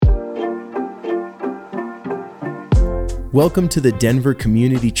Welcome to the Denver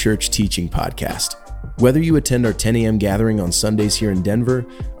Community Church Teaching Podcast. Whether you attend our 10 a.m. gathering on Sundays here in Denver,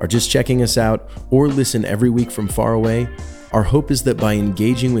 are just checking us out, or listen every week from far away, our hope is that by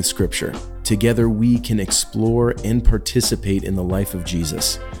engaging with Scripture, together we can explore and participate in the life of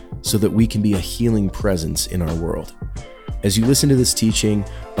Jesus so that we can be a healing presence in our world. As you listen to this teaching,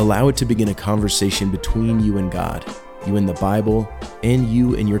 allow it to begin a conversation between you and God, you and the Bible, and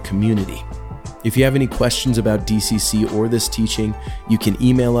you and your community. If you have any questions about DCC or this teaching, you can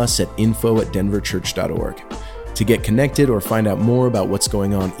email us at info@denverchurch.org. To get connected or find out more about what's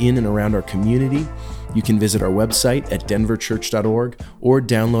going on in and around our community, you can visit our website at denverchurch.org or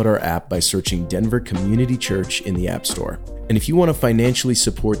download our app by searching Denver Community Church in the App Store. And if you want to financially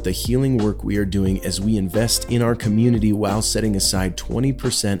support the healing work we are doing as we invest in our community while setting aside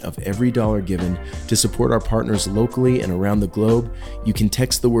 20% of every dollar given to support our partners locally and around the globe, you can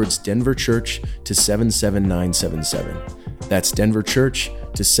text the words Denver Church to 77977. That's Denver Church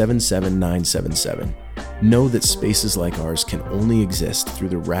to 77977. Know that spaces like ours can only exist through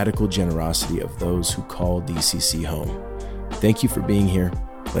the radical generosity of those who call DCC home. Thank you for being here.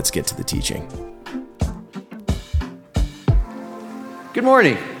 Let's get to the teaching. Good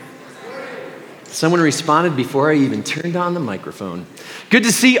morning. Someone responded before I even turned on the microphone. Good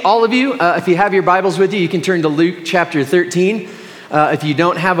to see all of you. If you have your Bibles with you, you can turn to Luke chapter 13. If you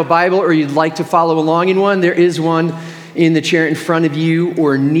don't have a Bible or you'd like to follow along in one, there is one in the chair in front of you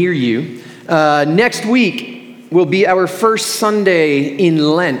or near you. Next week will be our first Sunday in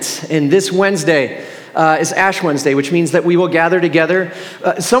Lent, and this Wednesday is Ash Wednesday, which means that we will gather together.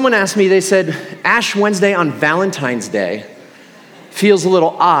 Someone asked me, they said, Ash Wednesday on Valentine's Day feels a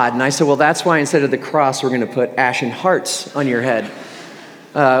little odd, and I said, well, that's why instead of the cross, we're going to put ashen hearts on your head.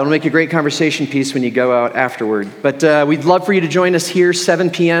 It'll make a great conversation piece when you go out afterward. But we'd love for you to join us here 7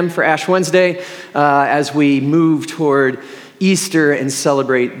 p.m. for Ash Wednesday as we move toward Easter and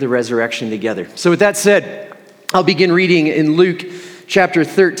celebrate the resurrection together. So with that said, I'll begin reading in Luke chapter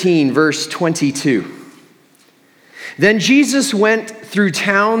 13, verse 22. Then Jesus went through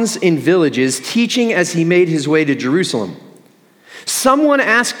towns and villages, teaching as he made his way to Jerusalem. Someone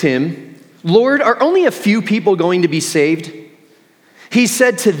asked him, Lord, are only a few people going to be saved? He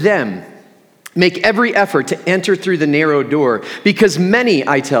said to them, make every effort to enter through the narrow door, because many,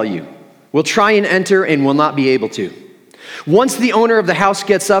 I tell you, will try and enter and will not be able to. Once the owner of the house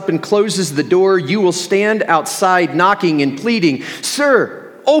gets up and closes the door, you will stand outside knocking and pleading,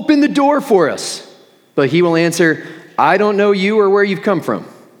 Sir, open the door for us. But he will answer, I don't know you or where you've come from.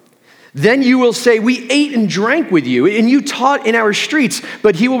 Then you will say, we ate and drank with you, and you taught in our streets.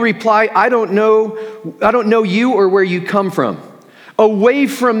 But he will reply, I don't know you or where you come from. Away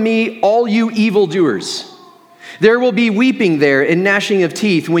from me, all you evildoers. There will be weeping there and gnashing of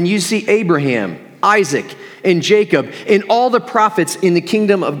teeth when you see Abraham, Isaac, and Jacob, and all the prophets in the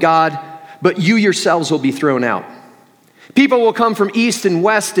kingdom of God, but you yourselves will be thrown out. People will come from east and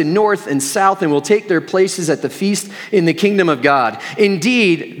west and north and south and will take their places at the feast in the kingdom of God.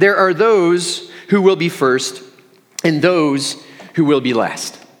 Indeed, there are those who will be first and those who will be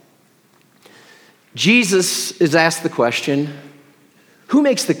last. Jesus is asked the question, who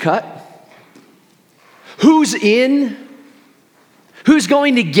makes the cut? Who's in? Who's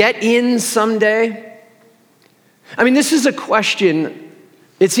going to get in someday? I mean, this is a question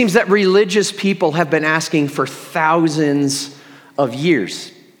it seems that religious people have been asking for thousands of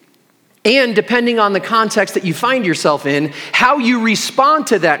years. And depending on the context that you find yourself in, how you respond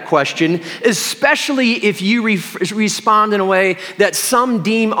to that question, especially if you respond in a way that some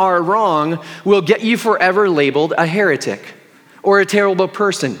deem are wrong, will get you forever labeled a heretic or a terrible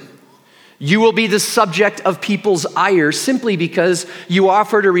person. You will be the subject of people's ire simply because you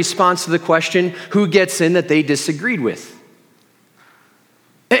offered a response to the question, who gets in, that they disagreed with.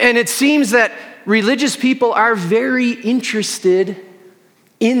 And it seems that religious people are very interested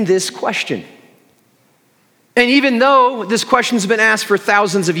in this question. And even though this question's been asked for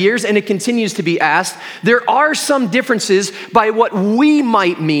thousands of years and it continues to be asked, there are some differences by what we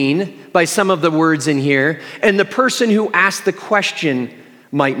might mean by some of the words in here and the person who asked the question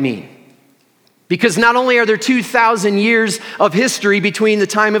might mean. Because not only are there 2,000 years of history between the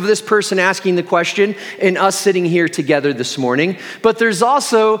time of this person asking the question and us sitting here together this morning, but there's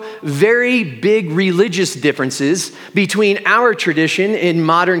also very big religious differences between our tradition in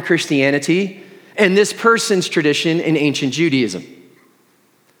modern Christianity and this person's tradition in ancient Judaism.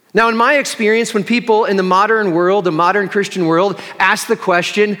 Now, in my experience, when people in the modern world, the modern Christian world, ask the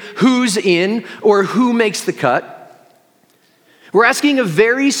question, who's in or who makes the cut, we're asking a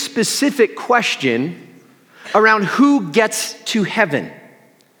very specific question around who gets to heaven.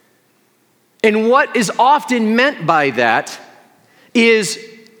 And what is often meant by that is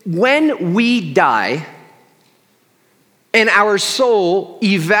when we die and our soul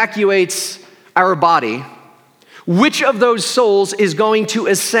evacuates our body, which of those souls is going to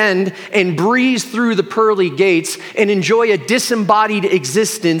ascend and breeze through the pearly gates and enjoy a disembodied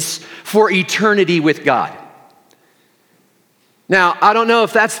existence for eternity with God? Now, I don't know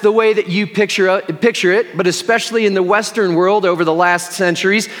if that's the way that you picture it, but especially in the Western world over the last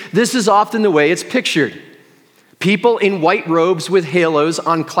centuries, this is often the way it's pictured. People in white robes with halos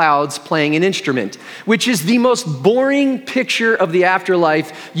on clouds playing an instrument, which is the most boring picture of the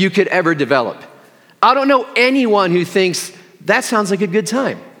afterlife you could ever develop. I don't know anyone who thinks that sounds like a good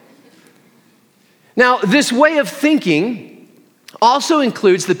time. Now, this way of thinking also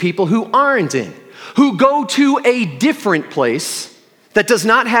includes the people who aren't in, who go to a different place that does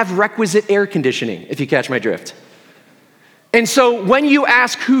not have requisite air conditioning, if you catch my drift. And so when you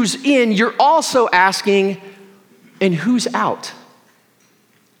ask who's in, you're also asking, and who's out?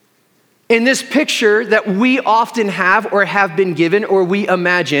 In this picture that we often have or have been given or we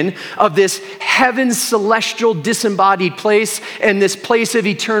imagine of this heaven's celestial disembodied place and this place of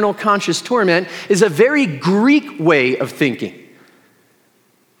eternal conscious torment is a very Greek way of thinking.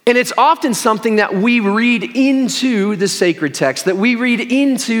 And it's often something that we read into the sacred text, that we read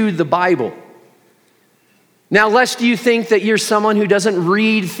into the Bible. Now, lest you think that you're someone who doesn't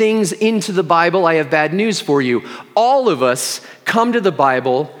read things into the Bible, I have bad news for you. All of us come to the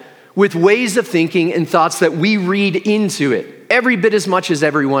Bible with ways of thinking and thoughts that we read into it, every bit as much as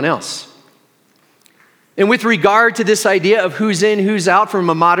everyone else. And with regard to this idea of who's in, who's out from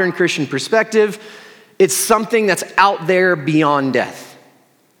a modern Christian perspective, it's something that's out there beyond death.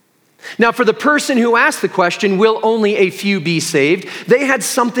 Now, for the person who asked the question, will only a few be saved? They had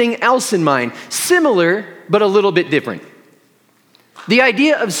something else in mind, similar, but a little bit different. The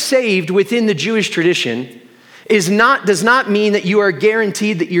idea of saved within the Jewish tradition does not mean that you are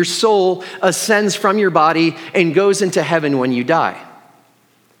guaranteed that your soul ascends from your body and goes into heaven when you die.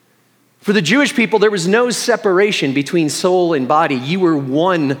 For the Jewish people, there was no separation between soul and body. You were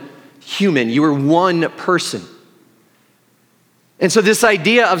one human, you were one person. And so this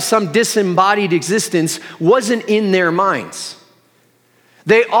idea of some disembodied existence wasn't in their minds.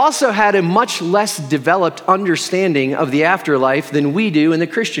 They also had a much less developed understanding of the afterlife than we do in the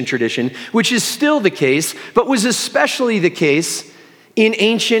Christian tradition, which is still the case, but was especially the case in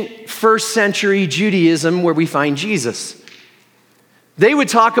ancient first century Judaism where we find Jesus. They would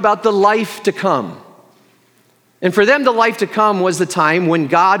talk about the life to come. And for them, the life to come was the time when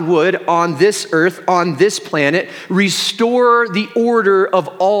God would, on this earth, on this planet, restore the order of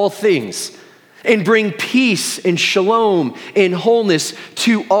all things and bring peace and shalom and wholeness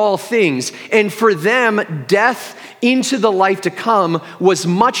to all things. And for them, death into the life to come was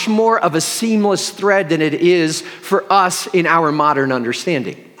much more of a seamless thread than it is for us in our modern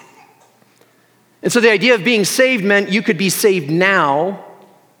understanding. And so the idea of being saved meant you could be saved now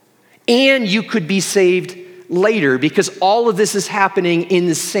and you could be saved later, because all of this is happening in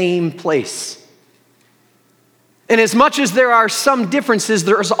the same place. And as much as there are some differences,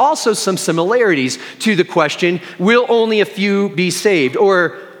 there's also some similarities to the question, will only a few be saved?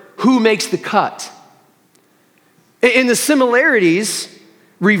 Or who makes the cut? And the similarities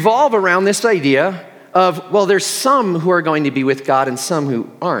revolve around this idea of, well, there's some who are going to be with God and some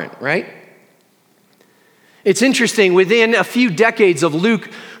who aren't, right? It's interesting, within a few decades of Luke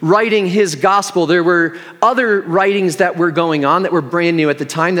writing his gospel, there were other writings that were going on that were brand new at the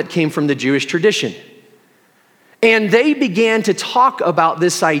time that came from the Jewish tradition. And they began to talk about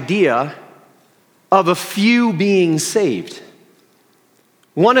this idea of a few being saved.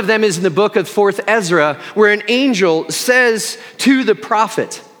 One of them is in the book of 4th Ezra, where an angel says to the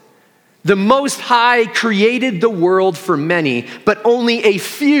prophet, "The Most High created the world for many, but only a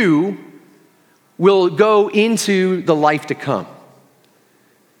few will go into the life to come."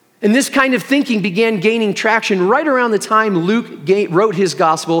 And this kind of thinking began gaining traction right around the time Luke wrote his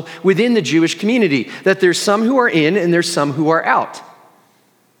gospel within the Jewish community, that there's some who are in and there's some who are out.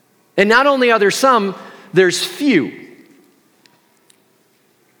 And not only are there some, there's few.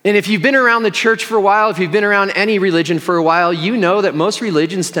 And if you've been around the church for a while, if you've been around any religion for a while, you know that most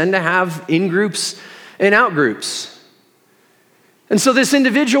religions tend to have in-groups and out-groups. And so this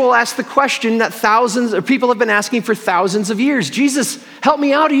individual asked the question that thousands of people have been asking for thousands of years. Jesus, help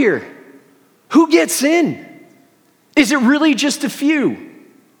me out here. Who gets in? Is it really just a few?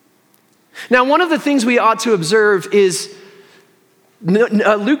 Now, one of the things we ought to observe is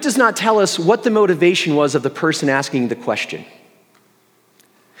Luke does not tell us what the motivation was of the person asking the question.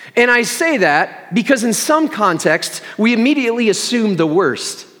 And I say that because in some contexts, we immediately assume the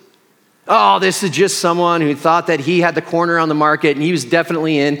worst. Oh, this is just someone who thought that he had the corner on the market and he was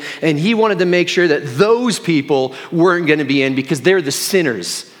definitely in, and he wanted to make sure that those people weren't going to be in because they're the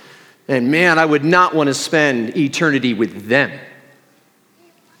sinners. And man, I would not want to spend eternity with them.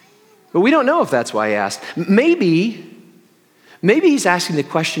 But we don't know if that's why he asked. Maybe he's asking the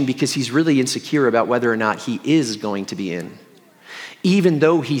question because he's really insecure about whether or not he is going to be in, even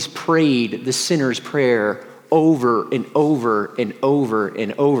though he's prayed the sinner's prayer over and over and over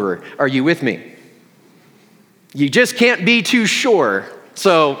and over. Are you with me? You just can't be too sure.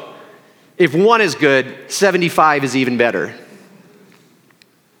 So if 1 is good, 75 is even better.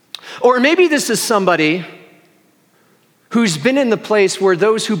 Or maybe this is somebody who's been in the place where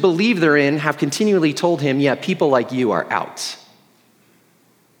those who believe they're in have continually told him, yeah, people like you are out.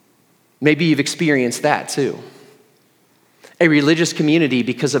 Maybe you've experienced that too. A religious community,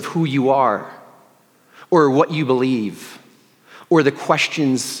 because of who you are, or what you believe, or the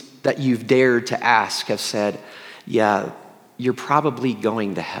questions that you've dared to ask, have said, yeah, you're probably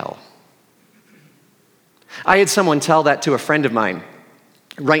going to hell. I had someone tell that to a friend of mine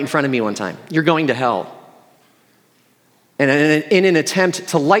right in front of me one time. You're going to hell. And in an attempt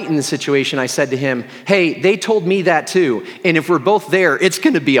to lighten the situation, I said to him, hey, they told me that too, and if we're both there, it's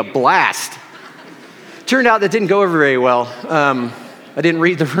going to be a blast. Turned out that didn't go over very well. I didn't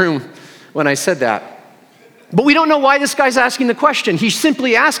read the room when I said that. But we don't know why this guy's asking the question. He's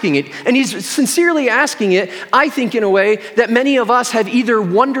simply asking it, and he's sincerely asking it, I think, in a way that many of us have either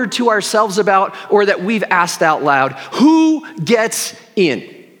wondered to ourselves about or that we've asked out loud. Who gets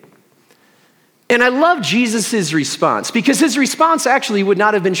in? And I love Jesus' response, because his response actually would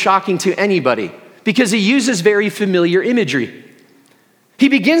not have been shocking to anybody, because he uses very familiar imagery. He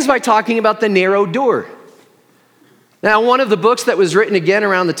begins by talking about the narrow door. Now, one of the books that was written again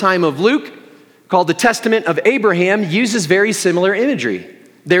around the time of Luke, called the Testament of Abraham, uses very similar imagery.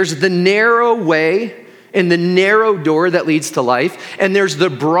 There's the narrow way and the narrow door that leads to life, and there's the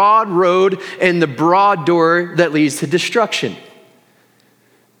broad road and the broad door that leads to destruction.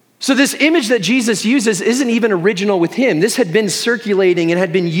 So this image that Jesus uses isn't even original with him. This had been circulating and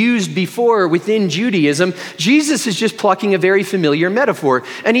had been used before within Judaism. Jesus is just plucking a very familiar metaphor,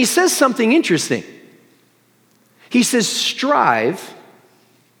 and he says something interesting. He says, strive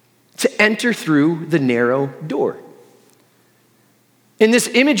to enter through the narrow door. And this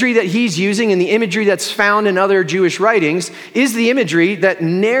imagery that he's using and the imagery that's found in other Jewish writings is the imagery that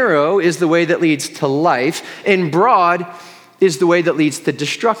narrow is the way that leads to life and broad is the way that leads to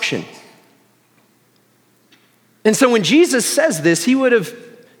destruction. And so when Jesus says this, he would have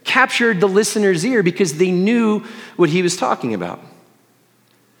captured the listener's ear because they knew what he was talking about.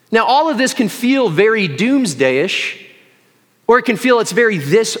 Now, all of this can feel very doomsday-ish, or it can feel it's very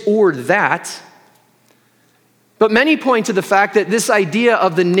this or that. But many point to the fact that this idea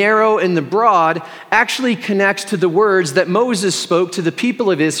of the narrow and the broad actually connects to the words that Moses spoke to the people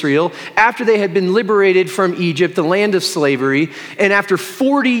of Israel after they had been liberated from Egypt, the land of slavery, and after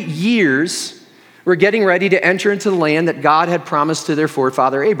 40 years were getting ready to enter into the land that God had promised to their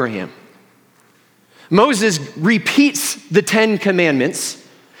forefather Abraham. Moses repeats the 10 commandments,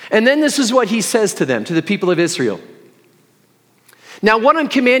 and then this is what he says to them, to the people of Israel. Now, what I'm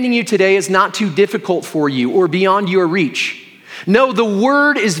commanding you today is not too difficult for you or beyond your reach. No, the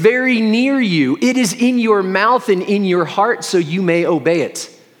word is very near you. It is in your mouth and in your heart, so you may obey it.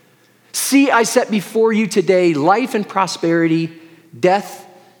 See, I set before you today life and prosperity, death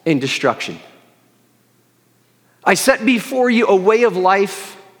and destruction. I set before you a way of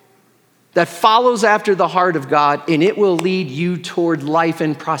life that follows after the heart of God, and it will lead you toward life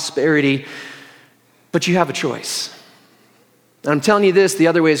and prosperity, but you have a choice. And I'm telling you this, the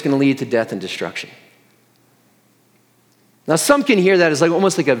other way is going to lead to death and destruction. Now, some can hear that as like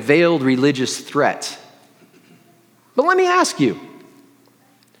almost like a veiled religious threat. But let me ask you,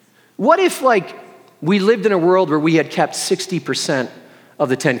 what if we lived in a world where we had kept 60% of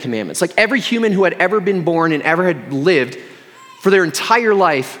the 10 commandments? Like every human who had ever been born and ever had lived for their entire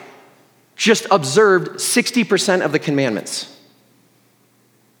life just observed 60% of the commandments.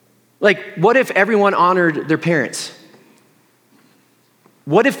 Like, what if everyone honored their parents?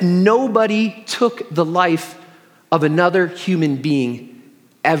 What if nobody took the life of another human being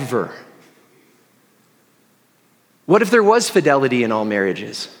ever? What if there was fidelity in all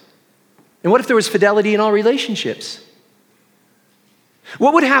marriages? And what if there was fidelity in all relationships?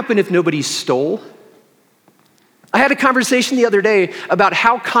 What would happen if nobody stole? I had a conversation the other day about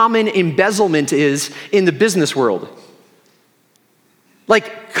how common embezzlement is in the business world.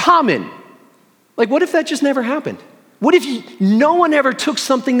 Like, common. Like, what if that just never happened? What if no one ever took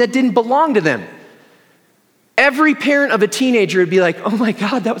something that didn't belong to them? Every parent of a teenager would be like, oh my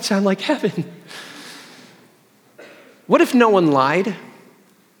God, that would sound like heaven. What if no one lied?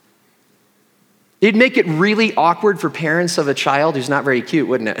 It'd make it really awkward for parents of a child who's not very cute,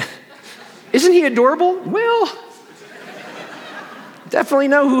 wouldn't it? Isn't he adorable? Well, definitely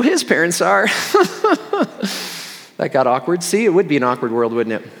know who his parents are. That got awkward. See, it would be an awkward world,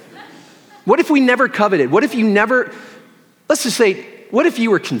 wouldn't it? What if we never coveted? What if you never, let's just say, what if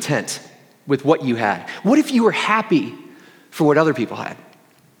you were content with what you had? What if you were happy for what other people had?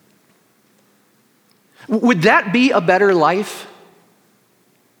 Would that be a better life?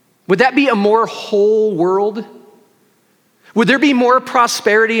 Would that be a more whole world? Would there be more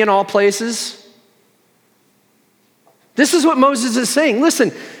prosperity in all places? This is what Moses is saying.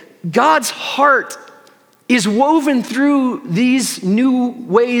 Listen, God's heart is woven through these new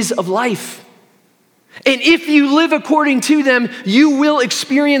ways of life. And if you live according to them, you will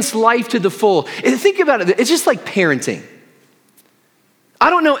experience life to the full. And think about it, it's just like parenting. I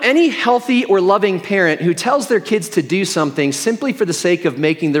don't know any healthy or loving parent who tells their kids to do something simply for the sake of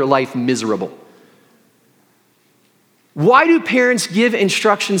making their life miserable. Why do parents give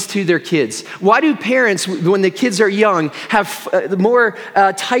instructions to their kids? Why do parents, when the kids are young, have more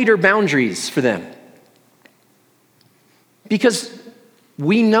tighter boundaries for them? Because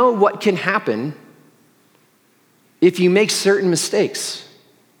we know what can happen if you make certain mistakes.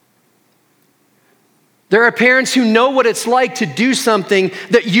 There are parents who know what it's like to do something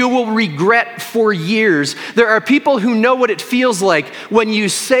that you will regret for years. There are people who know what it feels like when you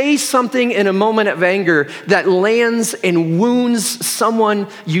say something in a moment of anger that lands and wounds someone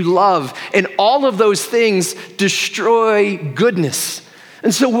you love. And all of those things destroy goodness.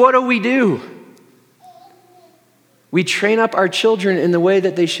 And so what do? We train up our children in the way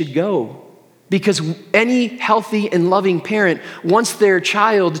that they should go. Because any healthy and loving parent wants their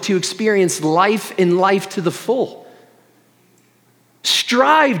child to experience life and life to the full.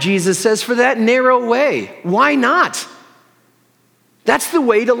 Strive, Jesus says, for that narrow way. Why not? That's the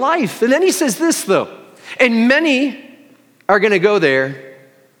way to life. And then he says this, though, and many are going to go there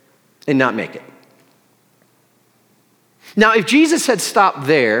and not make it. Now, if Jesus had stopped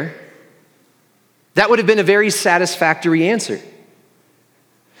there, that would have been a very satisfactory answer.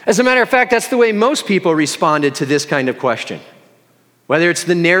 As a matter of fact, that's the way most people responded to this kind of question. Whether it's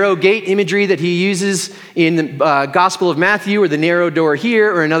the narrow gate imagery that he uses in the Gospel of Matthew or the narrow door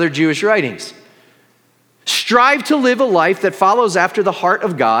here or in other Jewish writings. Strive to live a life that follows after the heart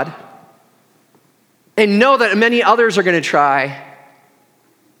of God and know that many others are going to try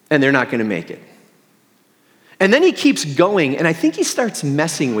and they're not going to make it. And then he keeps going, and I think he starts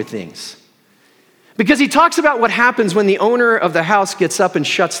messing with things. Because he talks about what happens when the owner of the house gets up and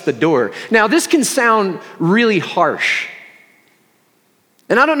shuts the door. Now, this can sound really harsh.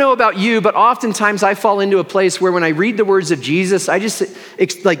 And I don't know about you, but oftentimes I fall into a place where when I read the words of Jesus, I just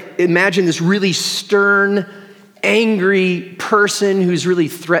imagine this really stern, angry person who's really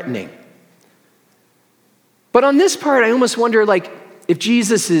threatening. But on this part, I almost wonder if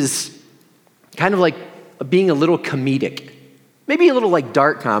Jesus is kind of like being a little comedic. Maybe a little like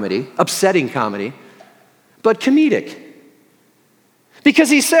dark comedy, upsetting comedy, but comedic. Because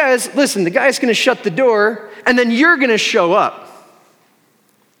he says, listen, the guy's going to shut the door, and then you're going to show up.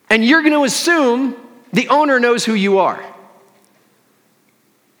 And you're going to assume the owner knows who you are.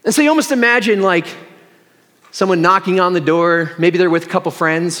 And so you almost imagine someone knocking on the door, maybe they're with a couple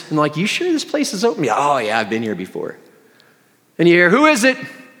friends, and you sure this place is open? Yeah, oh yeah, I've been here before. And you hear, who is it?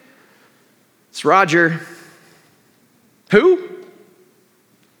 It's Roger. Who?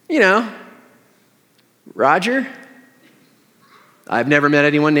 Roger? I've never met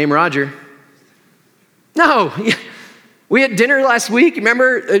anyone named Roger. No, we had dinner last week.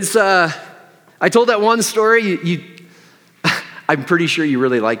 Remember, I told that one story. I'm pretty sure you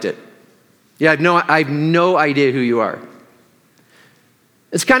really liked it. Yeah, I have no idea who you are.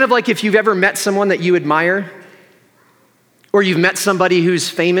 It's kind of like if you've ever met someone that you admire, or you've met somebody who's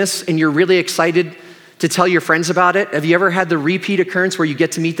famous and you're really excited to tell your friends about it. Have you ever had the repeat occurrence where you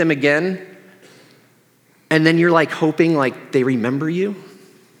get to meet them again and then you're hoping they remember you?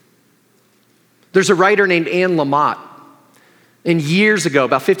 There's a writer named Anne Lamott. And years ago,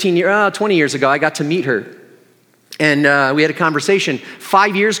 about 20 years ago, I got to meet her. And we had a conversation.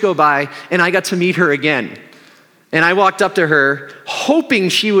 5 years go by and I got to meet her again. And I walked up to her hoping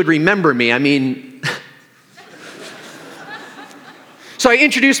she would remember me. So I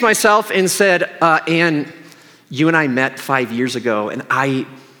introduced myself and said, Anne, you and I met 5 years ago, and I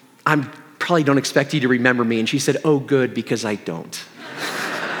probably don't expect you to remember me. And she said, oh, good, because I don't.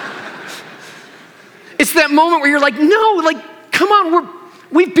 It's that moment where you're no, come on,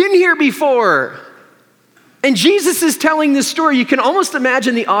 we've been here before. And Jesus is telling this story. You can almost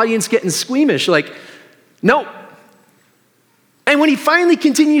imagine the audience getting squeamish, like, no. And when he finally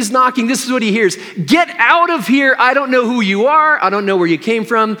continues knocking, this is what he hears. Get out of here. I don't know who you are. I don't know where you came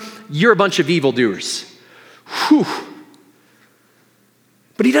from. You're a bunch of evildoers. Whew.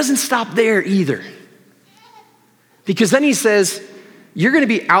 But he doesn't stop there either. Because then he says, you're going to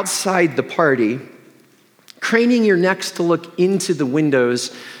be outside the party, craning your necks to look into the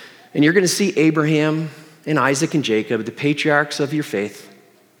windows, and you're going to see Abraham and Isaac and Jacob, the patriarchs of your faith.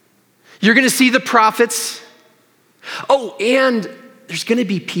 You're going to see the prophets. Oh, and there's going to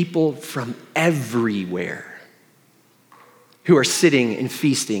be people from everywhere who are sitting and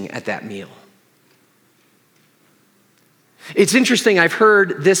feasting at that meal. It's interesting, I've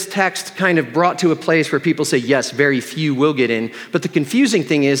heard this text kind of brought to a place where people say, yes, very few will get in. But the confusing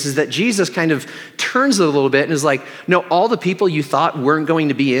thing is that Jesus kind of turns it a little bit and is like, no, all the people you thought weren't going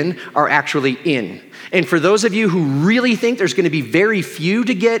to be in are actually in. And for those of you who really think there's going to be very few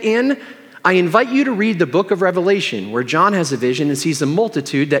to get in, I invite you to read the book of Revelation, where John has a vision and sees a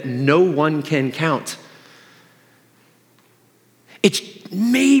multitude that no one can count. It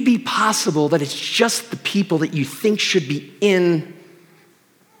may be possible that it's just the people that you think should be in,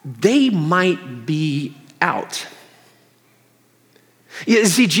 they might be out. You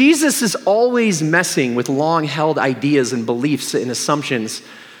see, Jesus is always messing with long-held ideas and beliefs and assumptions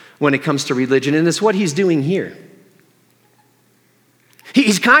when it comes to religion, and it's what he's doing here.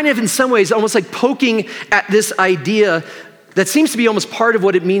 He's kind of, in some ways, almost like poking at this idea that seems to be almost part of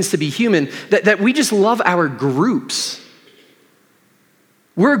what it means to be human, that we just love our groups.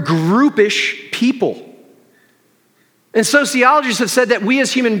 We're groupish people. And sociologists have said that we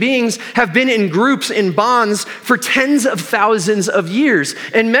as human beings have been in groups, in bonds, for tens of thousands of years.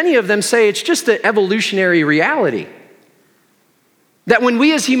 And many of them say it's just an evolutionary reality. That when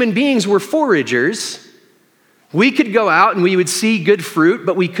we as human beings were foragers, we could go out and we would see good fruit,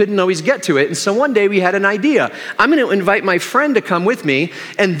 but we couldn't always get to it. And so one day we had an idea. I'm going to invite my friend to come with me,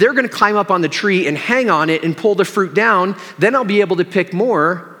 and they're going to climb up on the tree and hang on it and pull the fruit down. Then I'll be able to pick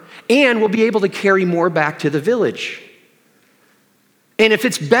more, and we'll be able to carry more back to the village. And if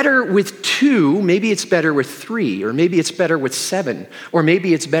it's better with 2, maybe it's better with 3, or maybe it's better with 7, or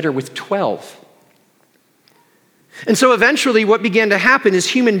maybe it's better with 12. And so eventually what began to happen is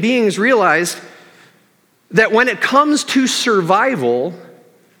human beings realized that when it comes to survival,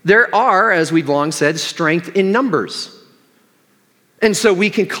 there are, as we've long said, strength in numbers. And so we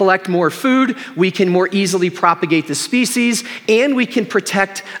can collect more food, we can more easily propagate the species, and we can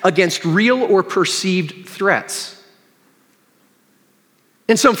protect against real or perceived threats.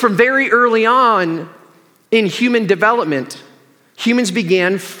 And so from very early on in human development, humans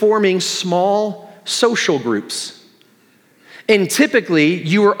began forming small social groups. And typically,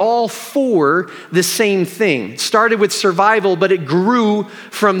 you were all for the same thing. It started with survival, but it grew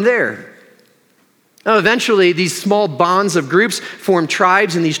from there. Now, eventually, these small bonds of groups form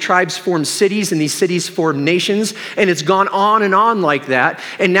tribes, and these tribes form cities, and these cities form nations, and it's gone on and on like that.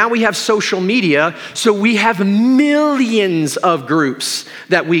 And now we have social media, so we have millions of groups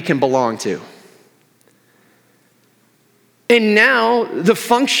that we can belong to. And now, the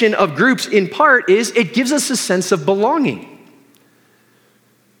function of groups, in part, is it gives us a sense of belonging.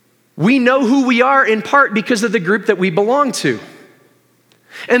 We know who we are in part because of the group that we belong to.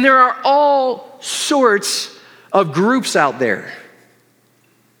 And there are all sorts of groups out there.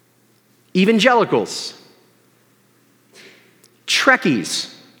 Evangelicals,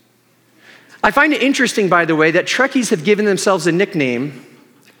 Trekkies. I find it interesting, by the way, that Trekkies have given themselves a nickname,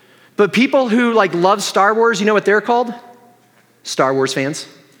 but people who love Star Wars, you know what they're called? Star Wars fans.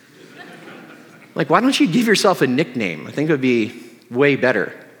 Why don't you give yourself a nickname? I think it would be way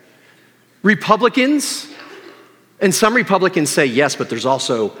better. Republicans, and some Republicans say yes, but there's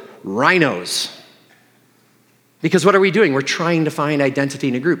also rhinos. Because what are we doing? We're trying to find identity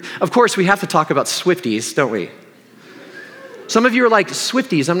in a group. Of course, we have to talk about Swifties, don't we? Some of you are like,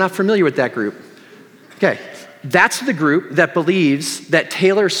 Swifties, I'm not familiar with that group. Okay, that's the group that believes that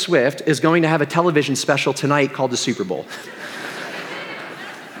Taylor Swift is going to have a television special tonight called the Super Bowl.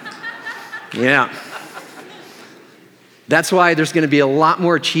 Yeah. That's why there's going to be a lot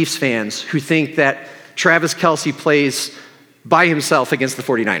more Chiefs fans who think that Travis Kelce plays by himself against the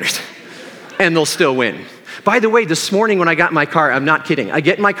 49ers, and they'll still win. By the way, this morning when I got in my car, I'm not kidding, I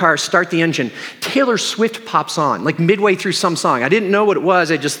get in my car, start the engine, Taylor Swift pops on, midway through some song. I didn't know what it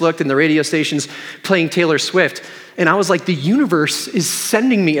was, I just looked and the radio station's playing Taylor Swift, and I was like, the universe is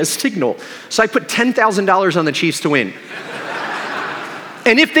sending me a signal. So I put $10,000 on the Chiefs to win.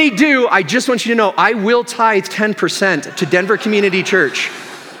 And if they do, I just want you to know, I will tithe 10% to Denver Community Church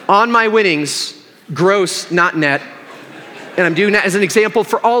on my winnings gross, not net. And I'm doing that as an example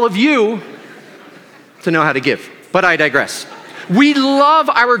for all of you to know how to give. But I digress. We love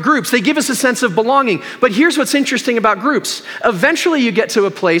our groups. They give us a sense of belonging. But here's what's interesting about groups. Eventually you get to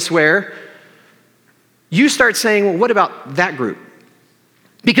a place where you start saying, well, what about that group?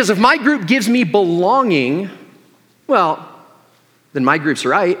 Because if my group gives me belonging, well, then my group's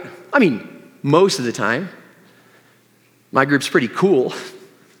right. I mean, most of the time. My group's pretty cool.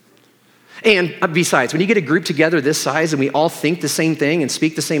 And besides, when you get a group together this size and we all think the same thing and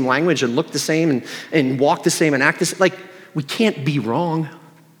speak the same language and look the same and walk the same and act the same, like, we can't be wrong.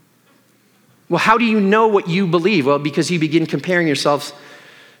 Well, how do you know what you believe? Well, because you begin comparing yourselves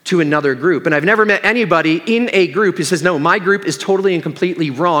to another group. And I've never met anybody in a group who says, no, my group is totally and completely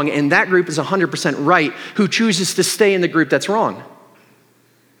wrong, and that group is 100% right, who chooses to stay in the group that's wrong.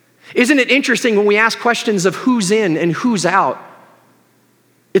 Isn't it interesting when we ask questions of who's in and who's out?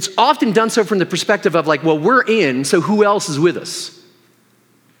 It's often done so from the perspective of like, well, we're in, so who else is with us?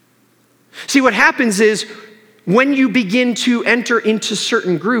 See, what happens is when you begin to enter into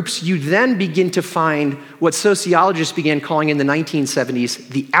certain groups, you then begin to find what sociologists began calling in the 1970s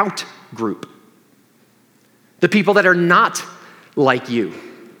the out group. The people that are not like you.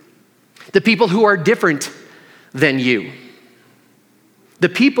 The people who are different than you. The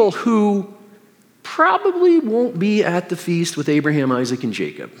people who probably won't be at the feast with Abraham, Isaac, and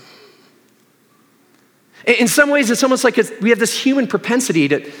Jacob. In some ways, it's almost like we have this human propensity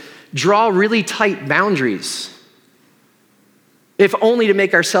to draw really tight boundaries, if only to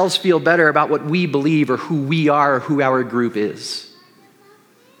make ourselves feel better about what we believe or who we are or who our group is.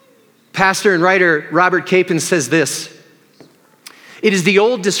 Pastor and writer Robert Capon says this: it is the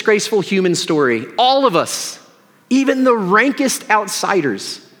old disgraceful human story. All of us, even the rankest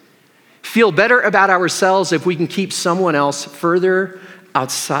outsiders, feel better about ourselves if we can keep someone else further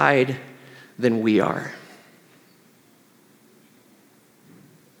outside than we are.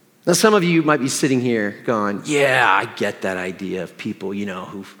 Now, some of you might be sitting here going, yeah, I get that idea of people,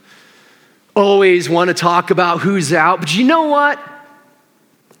 who always want to talk about who's out. But you know what?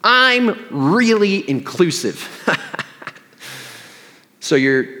 I'm really inclusive. So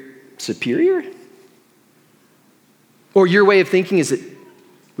you're superior? Or your way of thinking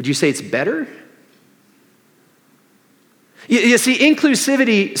would you say it's better? You see,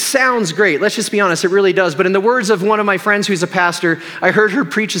 inclusivity sounds great. Let's just be honest, it really does. But in the words of one of my friends who's a pastor, I heard her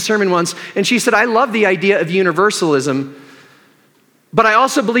preach a sermon once, and she said, I love the idea of universalism, but I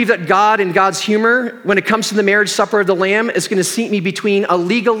also believe that God and God's humor, when it comes to the marriage supper of the Lamb, is going to seat me between a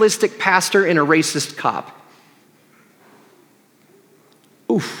legalistic pastor and a racist cop.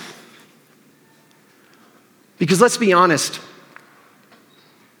 Oof. Because let's be honest,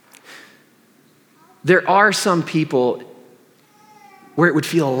 there are some people where it would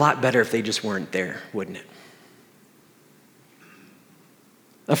feel a lot better if they just weren't there, wouldn't it?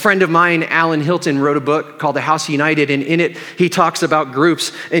 A friend of mine, Alan Hilton, wrote a book called The House United, and in it, he talks about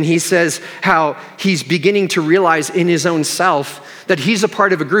groups, and he says how he's beginning to realize in his own self that he's a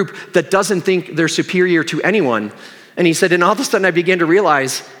part of a group that doesn't think they're superior to anyone. And he said, and all of a sudden I began to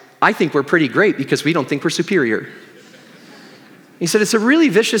realize, I think we're pretty great because we don't think we're superior. He said, it's a really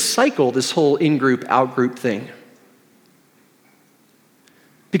vicious cycle, this whole in-group, out-group thing.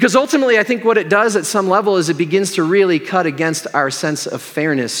 Because ultimately, I think what it does at some level is it begins to really cut against our sense of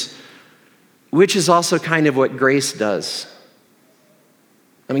fairness, which is also kind of what grace does.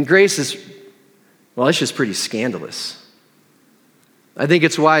 I mean, grace is, it's just pretty scandalous. I think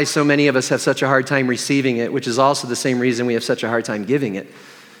it's why so many of us have such a hard time receiving it, which is also the same reason we have such a hard time giving it.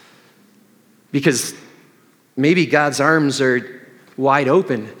 Because maybe God's arms are wide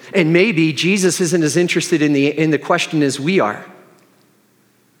open, and maybe Jesus isn't as interested in the question as we are.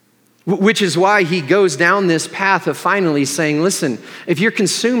 Which is why he goes down this path of finally saying, listen, if you're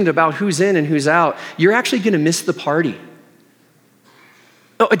consumed about who's in and who's out, you're actually going to miss the party.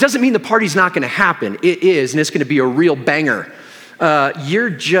 Oh, it doesn't mean the party's not going to happen. It is, and it's going to be a real banger.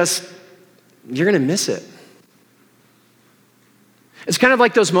 You're going to miss it. It's kind of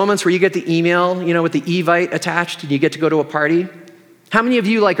like those moments where you get the email, with the Evite attached, and you get to go to a party. How many of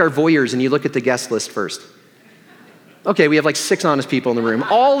you are voyeurs and you look at the guest list first? Okay, we have 6 honest people in the room.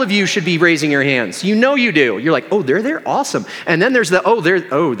 All of you should be raising your hands. You know you do. You're like, oh, they're there? Awesome. And then there's they're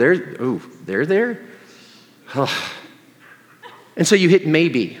there? Oh. And so you hit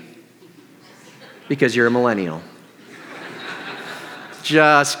maybe because you're a millennial.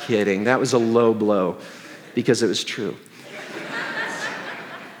 Just kidding. That was a low blow because it was true.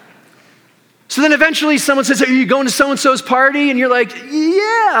 So then eventually someone says, are you going to so-and-so's party? And you're like,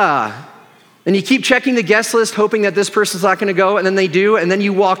 yeah. And you keep checking the guest list, hoping that this person's not going to go, and then they do, and then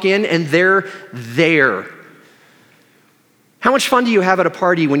you walk in and they're there. How much fun do you have at a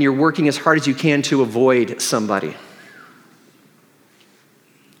party when you're working as hard as you can to avoid somebody?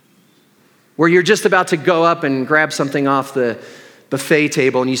 Where you're just about to go up and grab something off the buffet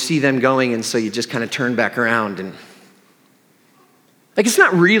table and you see them going, and so you just kind of turn back around and it's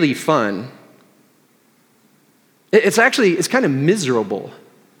not really fun. It's kind of miserable.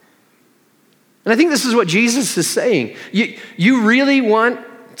 And I think this is what Jesus is saying. You really want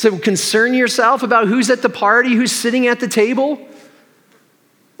to concern yourself about who's at the party, who's sitting at the table?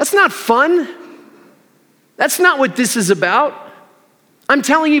 That's not fun. That's not what this is about. I'm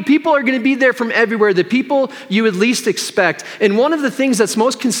telling you, people are going to be there from everywhere, the people you would least expect. And one of the things that's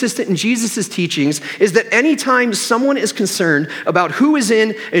most consistent in Jesus' teachings is that anytime someone is concerned about who is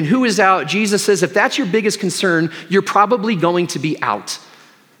in and who is out, Jesus says, if that's your biggest concern, you're probably going to be out.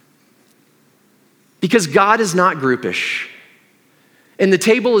 Because God is not groupish. And the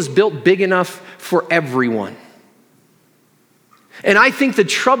table is built big enough for everyone. And I think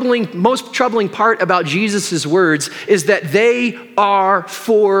the most troubling part about Jesus' words is that they are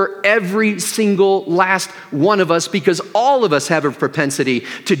for every single last one of us, because all of us have a propensity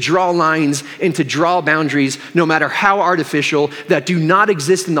to draw lines and to draw boundaries, no matter how artificial, that do not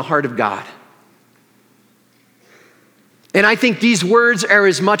exist in the heart of God. And I think these words are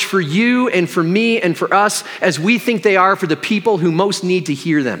as much for you and for me and for us as we think they are for the people who most need to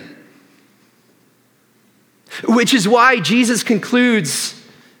hear them. Which is why Jesus concludes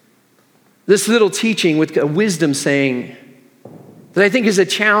this little teaching with a wisdom saying that I think is a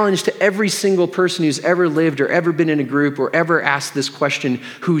challenge to every single person who's ever lived or ever been in a group or ever asked this question,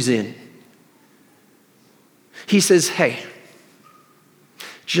 who's in? He says, hey,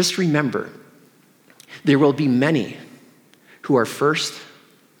 just remember, there will be many who are first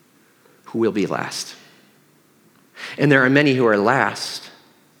who will be last. And there are many who are last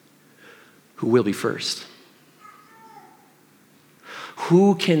who will be first.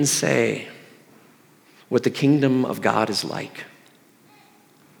 Who can say what the kingdom of God is like,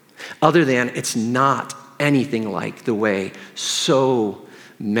 other than it's not anything like the way so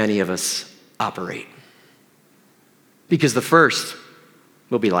many of us operate? Because the first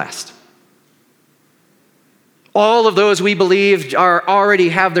will be last. All of those we believe already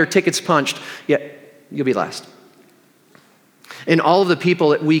have their tickets punched, yet you'll be last. And all of the people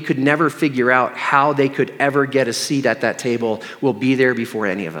that we could never figure out how they could ever get a seat at that table will be there before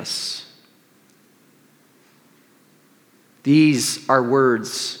any of us. These are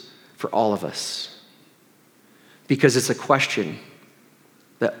words for all of us, because it's a question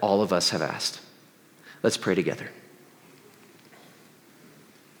that all of us have asked. Let's pray together.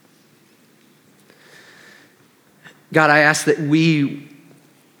 God, I ask that we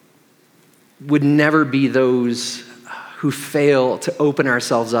would never be those who fail to open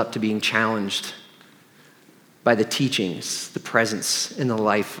ourselves up to being challenged by the teachings, the presence, and the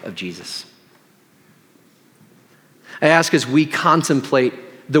life of Jesus. I ask as we contemplate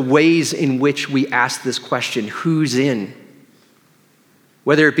the ways in which we ask this question, who's in?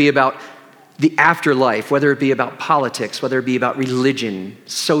 Whether it be about the afterlife, whether it be about politics, whether it be about religion,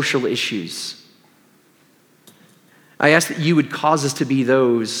 social issues. I ask that you would cause us to be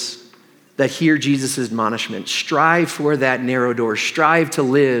those that hear Jesus' admonishment. Strive for that narrow door. Strive to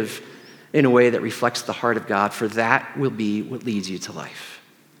live in a way that reflects the heart of God, for that will be what leads you to life.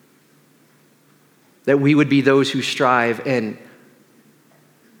 That we would be those who strive and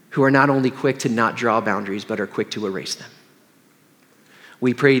who are not only quick to not draw boundaries, but are quick to erase them.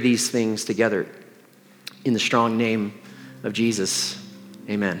 We pray these things together in the strong name of Jesus.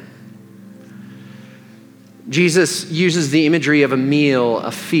 Amen. Jesus uses the imagery of a meal,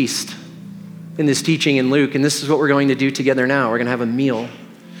 a feast, in this teaching in Luke, and this is what we're going to do together now. We're going to have a meal.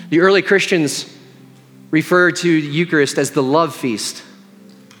 The early Christians referred to the Eucharist as the love feast.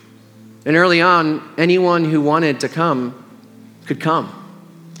 And early on, anyone who wanted to come could come.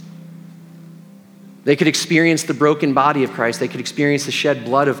 They could experience the broken body of Christ. They could experience the shed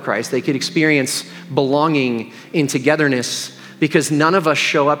blood of Christ. They could experience belonging in togetherness, because none of us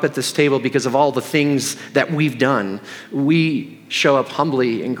show up at this table because of all the things that we've done. We show up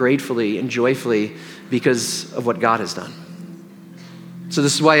humbly and gratefully and joyfully because of what God has done. So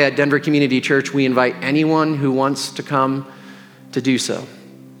this is why at Denver Community Church, we invite anyone who wants to come to do so.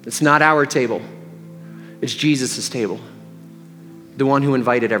 It's not our table. It's Jesus' table, the one who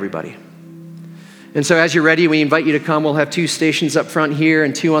invited everybody. And so as you're ready, we invite you to come. We'll have 2 stations up front here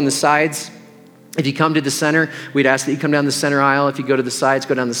and 2 on the sides. If you come to the center, we'd ask that you come down the center aisle. If you go to the sides,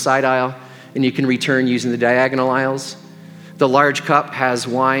 go down the side aisle, and you can return using the diagonal aisles. The large cup has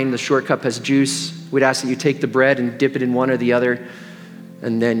wine, the short cup has juice. We'd ask that you take the bread and dip it in one or the other,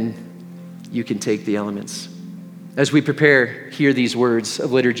 and then you can take the elements. As we prepare, hear these words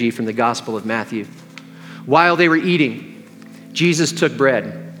of liturgy from the Gospel of Matthew. While they were eating, Jesus took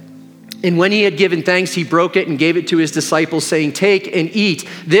bread. And when he had given thanks, he broke it and gave it to his disciples, saying, "Take and eat.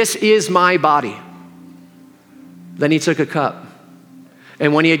 This is my body." Then he took a cup.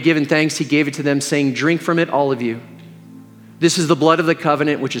 And when he had given thanks, he gave it to them, saying, "Drink from it, all of you. This is the blood of the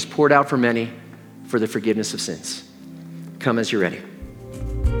covenant, which is poured out for many for the forgiveness of sins." Come as you're ready.